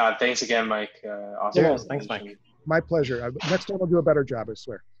 Cheers. Thanks again, Mike. Awesome. Cheers. Thanks, Mike. My pleasure. Next time I'll do a better job, I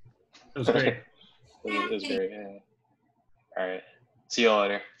swear. It was great. It was great. Yeah. All right. See you all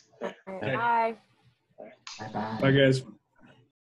later. Bye. Bye, guys.